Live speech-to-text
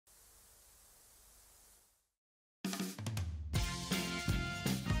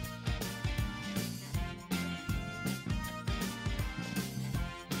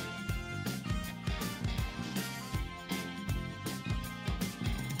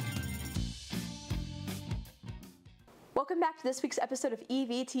Welcome back to this week's episode of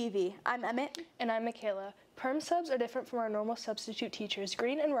EVTV. I'm Emmett. And I'm Michaela. Perm subs are different from our normal substitute teachers.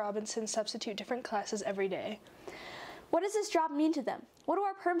 Green and Robinson substitute different classes every day. What does this job mean to them? What do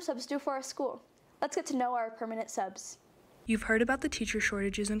our perm subs do for our school? Let's get to know our permanent subs. You've heard about the teacher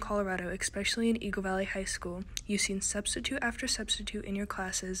shortages in Colorado, especially in Eagle Valley High School. You've seen substitute after substitute in your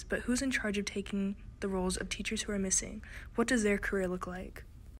classes, but who's in charge of taking the roles of teachers who are missing? What does their career look like?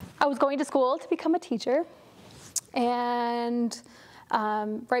 I was going to school to become a teacher, and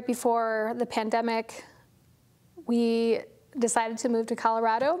right before the pandemic, we decided to move to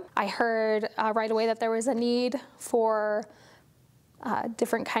Colorado. I heard right away that there was a need for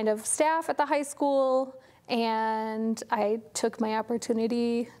different kind of staff at the high school, and I took my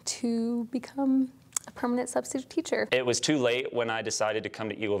opportunity to become a permanent substitute teacher. It was too late when I decided to come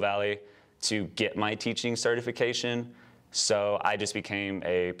to Eagle Valley to get my teaching certification, so I just became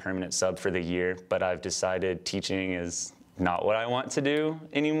a permanent sub for the year, but I've decided teaching is not what I want to do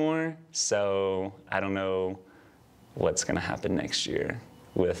anymore, so I don't know what's going to happen next year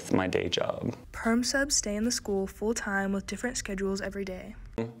with my day job. Perm subs stay in the school full-time with different schedules every day.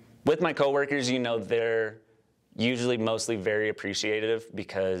 With my coworkers, you know, they're usually mostly very appreciative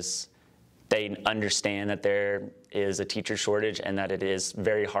because they understand that there is a teacher shortage and that it is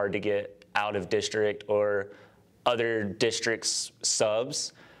very hard to get out of district or other districts'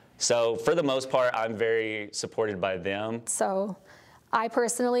 subs. So for the most part, I'm very supported by them. So I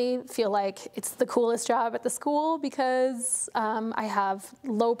personally feel like it's the coolest job at the school because I have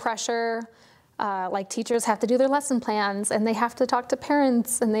low pressure. Like teachers have to do their lesson plans and they have to talk to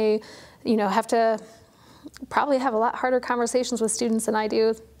parents and they, have to probably have a lot harder conversations with students than I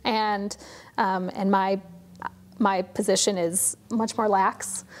do. And my position is much more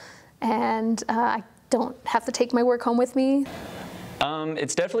lax, and I don't have to take my work home with me.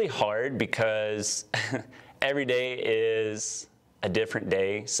 It's definitely hard because every day is a different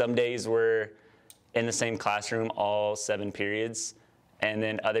day. Some days we're in the same classroom all 7 periods, and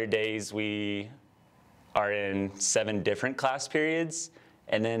then other days we are in 7 different class periods,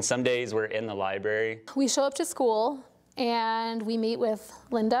 and then some days we're in the library. We show up to school and we meet with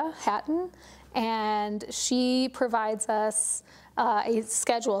Linda Hatton, and she provides us a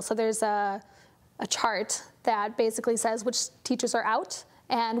schedule. So there's a chart that basically says which teachers are out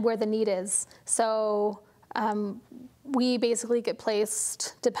and where the need is. So we basically get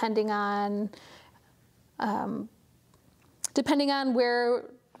placed depending on where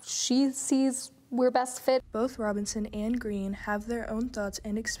she sees we're best fit. Both Robinson and Green have their own thoughts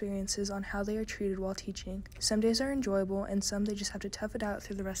and experiences on how they are treated while teaching. Some days are enjoyable and some they just have to tough it out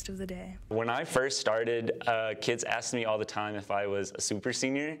through the rest of the day. When I first started, kids asked me all the time if I was a super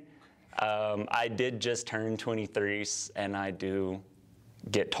senior. I did just turn 23, and I do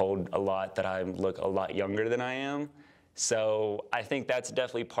get told a lot that I look a lot younger than I am. So I think that's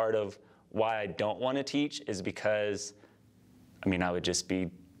definitely part of why I don't want to teach, is because, I would just be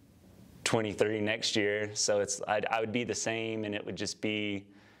 23 next year, so I would be the same, and it would just be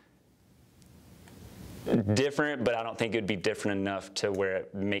different, but I don't think it would be different enough to where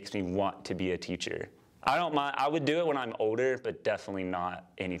it makes me want to be a teacher. I don't mind. I would do it when I'm older, but definitely not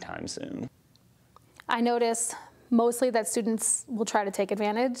anytime soon. I notice mostly that students will try to take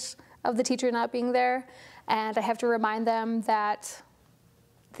advantage of the teacher not being there, and I have to remind them that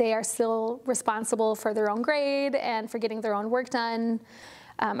they are still responsible for their own grade and for getting their own work done.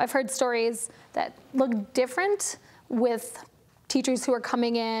 I've heard stories that look different with teachers who are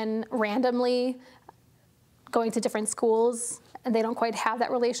coming in randomly, going to different schools, and they don't quite have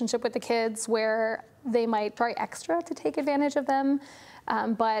that relationship with the kids where they might try extra to take advantage of them.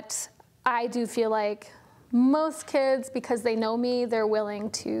 But I do feel like most kids, because they know me, they're willing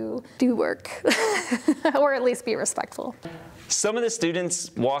to do work or at least be respectful. Some of the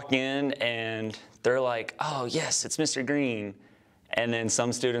students walk in and they're like, oh yes, it's Mr. Green. And then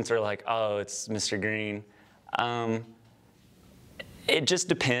some students are like, oh, it's Mr. Green. It just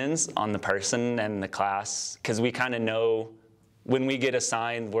depends on the person and the class, because we kind of know when we get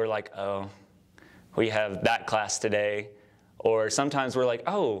assigned, we're like, oh, we have that class today. Or sometimes we're like,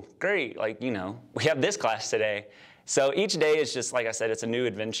 oh, great, we have this class today. So each day is just, like I said, it's a new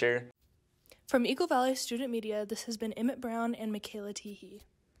adventure. From Eagle Valley Student Media, this has been Emmett Brown and Michaela Teehee.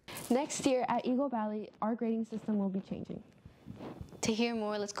 Next year at Eagle Valley, our grading system will be changing. To hear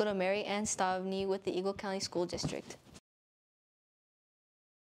more, let's go to Mary Ann Stavney with the Eagle County School District.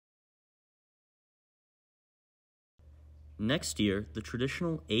 Next year, the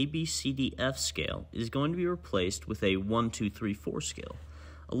traditional ABCDF scale is going to be replaced with a 1, 2, 3, 4 scale,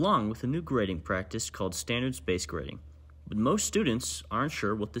 along with a new grading practice called standards-based grading. But most students aren't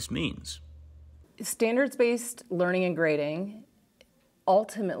sure what this means. Standards-based learning and grading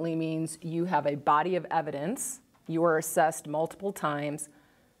ultimately means you have a body of evidence. You are assessed multiple times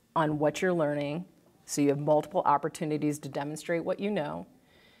on what you're learning, so you have multiple opportunities to demonstrate what you know,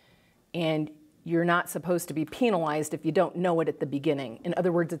 and you're not supposed to be penalized if you don't know it at the beginning. In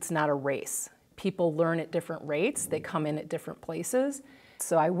other words, it's not a race. People learn at different rates, they come in at different places,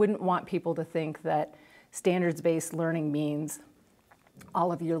 so I wouldn't want people to think that standards-based learning means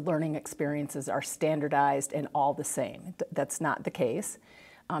all of your learning experiences are standardized and all the same. That's not the case.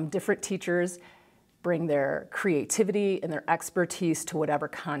 Different teachers bring their creativity and their expertise to whatever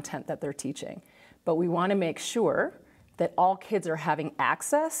content that they're teaching. But we want to make sure that all kids are having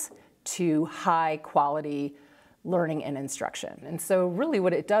access to high quality learning and instruction. And so really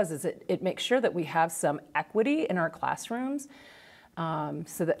what it does is it makes sure that we have some equity in our classrooms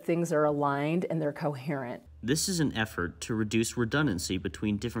so that things are aligned and they're coherent. This is an effort to reduce redundancy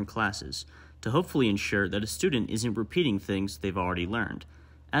between different classes, to hopefully ensure that a student isn't repeating things they've already learned,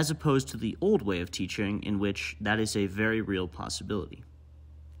 as opposed to the old way of teaching in which that is a very real possibility.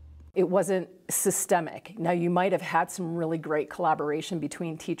 It wasn't systemic. Now, you might have had some really great collaboration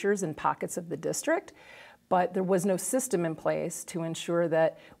between teachers in pockets of the district, but there was no system in place to ensure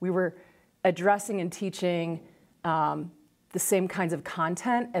that we were addressing and teaching the same kinds of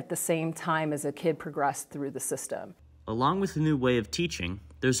content at the same time as a kid progressed through the system. Along with the new way of teaching,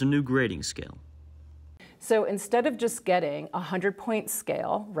 there's a new grading scale. So instead of just getting a 100-point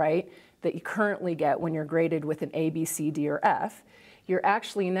scale, right, that you currently get when you're graded with an A, B, C, D, or F, you're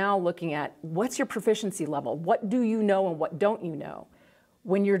actually now looking at what's your proficiency level? What do you know and what don't you know?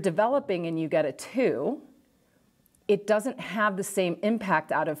 When you're developing and you get a 2, it doesn't have the same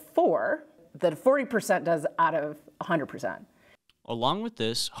impact out of 4 that 40% does out of 100%. Along with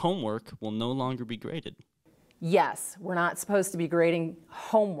this, homework will no longer be graded. Yes, we're not supposed to be grading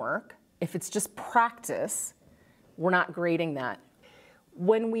homework. If it's just practice, we're not grading that.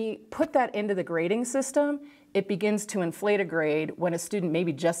 When we put that into the grading system, it begins to inflate a grade when a student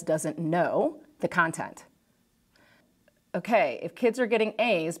maybe just doesn't know the content. Okay, if kids are getting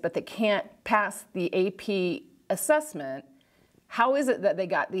A's but they can't pass the AP assessment, how is it that they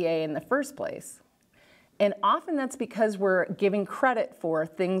got the A in the first place? And often that's because we're giving credit for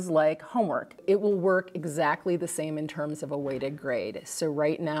things like homework. It will work exactly the same in terms of a weighted grade. So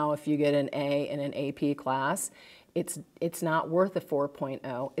right now, if you get an A in an AP class, it's not worth a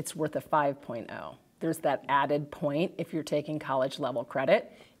 4.0, it's worth a 5.0. There's that added point if you're taking college level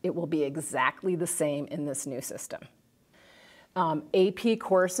credit. It will be exactly the same in this new system. AP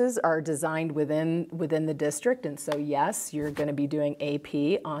courses are designed within the district, and so yes, you're going to be doing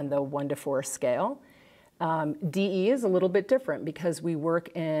AP on the 1 to 4 scale. DE is a little bit different because we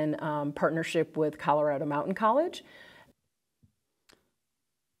work in partnership with Colorado Mountain College.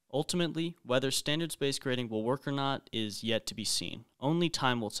 Ultimately, whether standards-based grading will work or not is yet to be seen. Only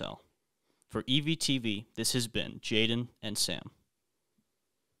time will tell. For EVTV, this has been Jaden and Sam.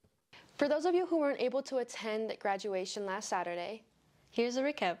 For those of you who weren't able to attend graduation last Saturday, here's a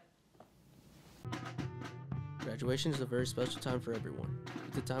recap. Graduation is a very special time for everyone.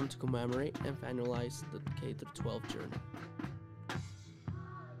 It's a time to commemorate and finalize the K-12 journey.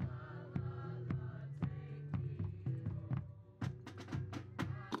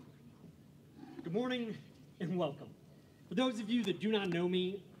 Good morning and welcome. For those of you that do not know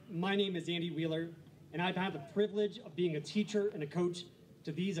me, my name is Andy Wheeler, and I've had the privilege of being a teacher and a coach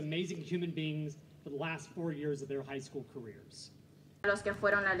to these amazing human beings for the last 4 years of their high school careers. A los que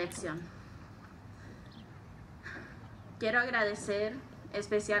fueron la lección. Quiero agradecer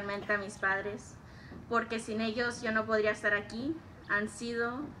especialmente a mis padres, porque sin ellos yo no podría estar aquí. Han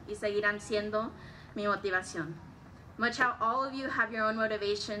sido y seguirán siendo mi motivación. Much how all of you have your own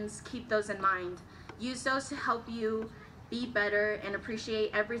motivations, keep those in mind. Use those to help you be better and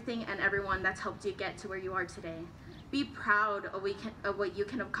appreciate everything and everyone that's helped you get to where you are today. Be proud of what you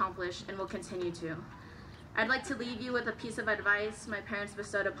can accomplish and will continue to. I'd like to leave you with a piece of advice my parents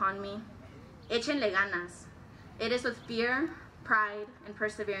bestowed upon me. Échenle ganas. It is with fear, pride, and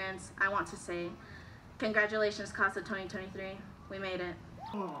perseverance I want to say, congratulations, class of 2023. We made it.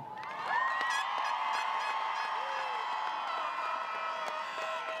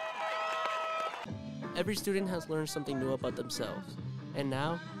 Every student has learned something new about themselves, and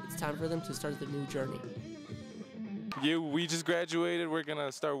now it's time for them to start the new journey. Yeah, we just graduated, we're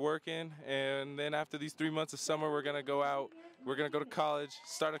gonna start working, and then after these 3 months of summer, we're gonna go out, we're gonna go to college,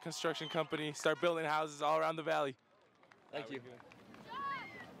 start a construction company, start building houses all around the valley. Thank you.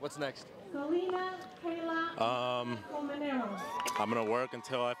 What's next? I'm gonna work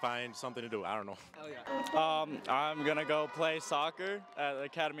until I find something to do. I don't know. I'm gonna go play soccer at the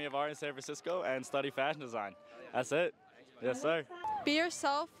Academy of Art in San Francisco and study fashion design. That's it. Yes, sir. Be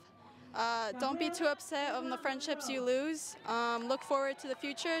yourself. Don't be too upset on the friendships you lose. Look forward to the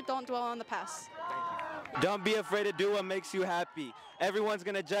future. Don't dwell on the past. Don't be afraid to do what makes you happy. Everyone's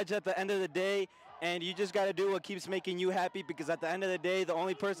gonna judge at the end of the day, and you just gotta do what keeps making you happy, because at the end of the day, the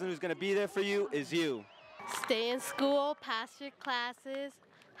only person who's gonna be there for you is you. Stay in school, pass your classes,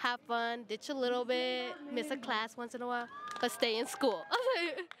 have fun, ditch a little bit, miss a class once in a while, but stay in school.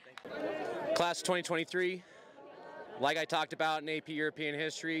 Class 2023, like I talked about in AP European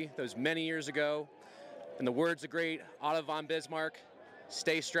History, that was many years ago. In the words of great Otto von Bismarck,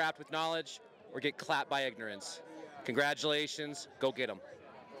 stay strapped with knowledge or get clapped by ignorance. Congratulations, go get them.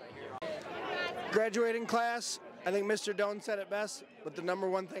 Graduating class, I think Mr. Doan said it best, but the number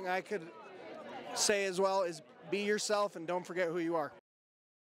one thing I could say as well is be yourself and don't forget who you are.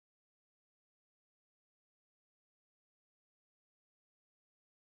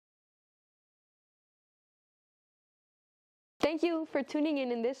 Thank you for tuning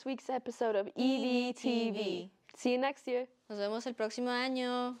in this week's episode of EVTV. See you next year. Nos vemos el próximo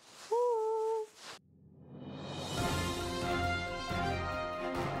año.